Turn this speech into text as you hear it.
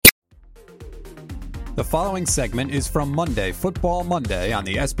The following segment is from Monday, Football Monday on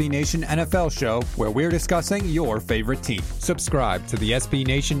the SB Nation NFL Show, where we're discussing your favorite team. Subscribe to the SB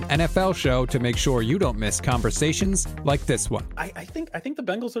Nation NFL Show to make sure you don't miss conversations like this one. I think the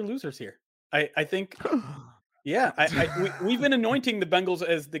Bengals are losers here. I think, yeah, we've been anointing the Bengals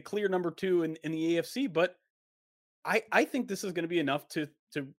as the clear number 2 in the AFC, but I think this is going to be enough to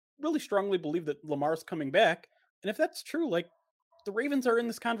really strongly believe that Lamar's coming back. And if that's true, like, the Ravens are in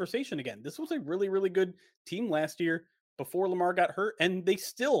this conversation again. This was a really, really good team last year before Lamar got hurt, and they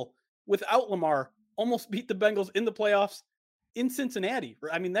still, without Lamar, almost beat the Bengals in the playoffs in Cincinnati.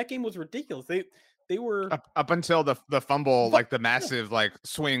 I mean, that game was ridiculous. They were up until the fumble, like the massive like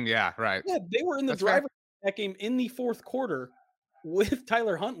swing. Yeah, right. Yeah, they were in the driver's that game in the fourth quarter with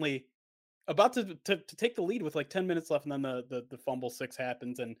Tyler Huntley about to take the lead with like 10 minutes left, and then the fumble 6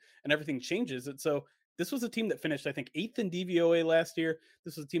 happens and everything changes. And so this was a team that finished, I think, 8th in DVOA last year.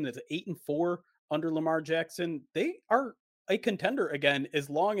 This was a team that's 8-4 under Lamar Jackson. They are a contender again as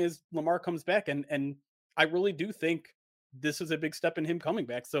long as Lamar comes back, and I really do think this is a big step in him coming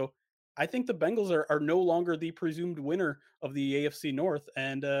back. So I think the Bengals are no longer the presumed winner of the AFC North,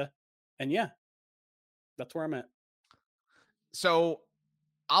 and yeah, that's where I'm at. So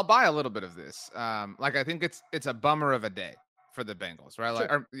I'll buy a little bit of this. Like, I think it's a bummer of a day for the Bengals, right? Like,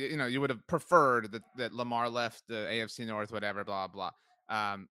 Sure. or, you know, you would have preferred that Lamar left the AFC North, whatever, blah, blah.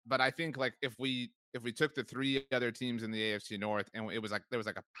 But I think, like, if we took the 3 other teams in the AFC North and it was like, there was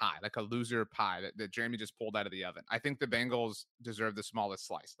like a pie, like a loser pie that Jeremy just pulled out of the oven, I think the Bengals deserve the smallest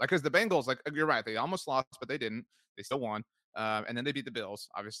slice. Like, because the Bengals, like, you're right, they almost lost, but they didn't. They still won. And then they beat the Bills,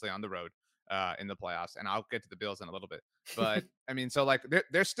 obviously, on the road in the playoffs. And I'll get to the Bills in a little bit. But I mean, so like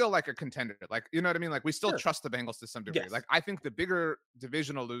they're still like a contender. Like, you know what I mean? Like, we still trust the Bengals to some degree. Yes. Like, I think the bigger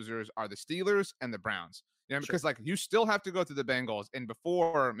divisional losers are the Steelers and the Browns. You know, because like you still have to go through the Bengals. And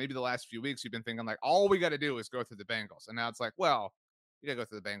before maybe the last few weeks, you've been thinking like, all we got to do is go through the Bengals. And now it's like, well, you got to go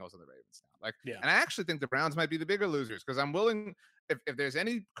through the Bengals and the Ravens now. Like, and I actually think the Browns might be the bigger losers, because I'm willing, if there's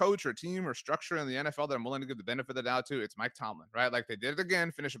any coach or team or structure in the NFL that I'm willing to give the benefit of the doubt to, it's Mike Tomlin, right? Like, they did it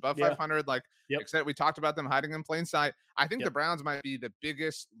again, finish above 500. Like, except we talked about them hiding in plain sight. I think the Browns might be the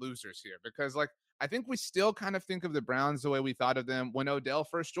biggest losers here, because like, I think we still kind of think of the Browns the way we thought of them when Odell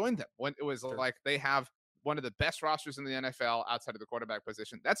first joined them, when it was like they have one of the best rosters in the NFL outside of the quarterback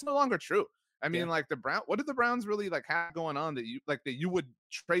position. That's no longer true. I mean, like, what did the Browns really like have going on that you would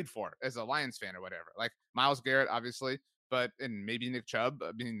trade for as a Lions fan or whatever? Like Myles Garrett, obviously, and maybe Nick Chubb.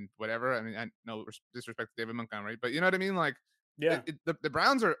 I mean, whatever. I mean, I no disrespect to David Montgomery, but you know what I mean? Like, the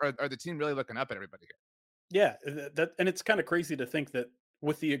Browns are the team really looking up at everybody here. Yeah, and it's kind of crazy to think that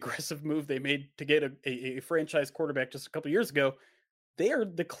with the aggressive move they made to get a franchise quarterback just a couple years ago, they are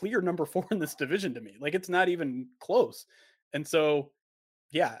the clear number 4 in this division to me. Like, it's not even close. And so,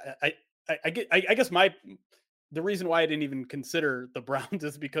 yeah, I guess the reason why I didn't even consider the Browns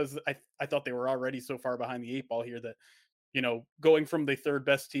is because I thought they were already so far behind the 8 ball here that, you know, going from the 3rd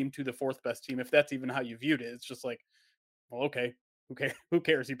best team to the 4th best team, if that's even how you viewed it, it's just like, well, okay, who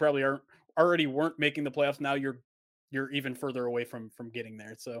cares? You probably weren't making the playoffs. Now you're even further away from getting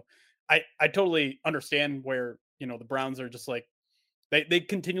there. So I totally understand where, you know, the Browns are just like, they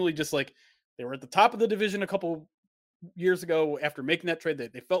continually just like, they were at the top of the division a couple years ago after making that trade.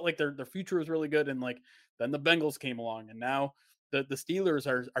 They felt like their future was really good, and like then the Bengals came along, and now the Steelers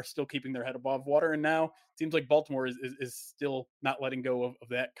are still keeping their head above water, and now it seems like Baltimore is still not letting go of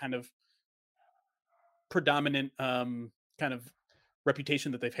that kind of predominant kind of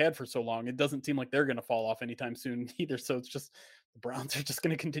reputation that they've had for so long. It doesn't seem like they're going to fall off anytime soon either. So it's just the Browns are just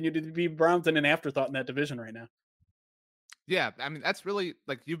going to continue to be Browns and an afterthought in that division right now. Yeah, I mean, that's really,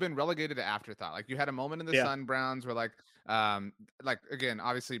 like, you've been relegated to afterthought. Like, you had a moment in the sun. Browns were like again,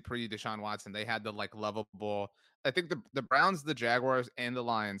 obviously pre Deshaun Watson, they had the like lovable. I think the Browns, the Jaguars, and the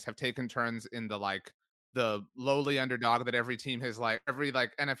Lions have taken turns in the lowly underdog that every team has, like, every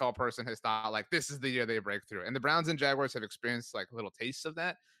like NFL person has thought like this is the year they break through. And the Browns and Jaguars have experienced like little tastes of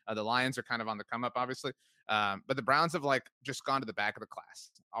that. The Lions are kind of on the come up, obviously. But the Browns have like just gone to the back of the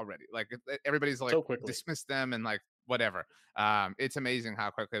class already. Like, everybody's like so dismissed them and like whatever. It's amazing how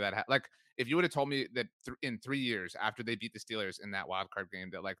quickly that like, if you would have told me that in 3 years after they beat the Steelers in that wild card game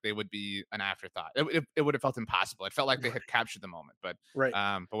that like they would be an afterthought, it would have felt impossible. It felt like they had captured the moment, but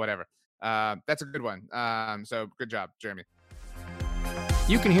but whatever. That's a good one. So good job, Jeremy.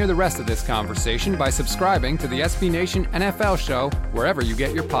 You can hear the rest of this conversation by subscribing to the SB Nation NFL Show wherever you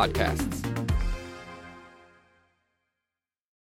get your podcasts.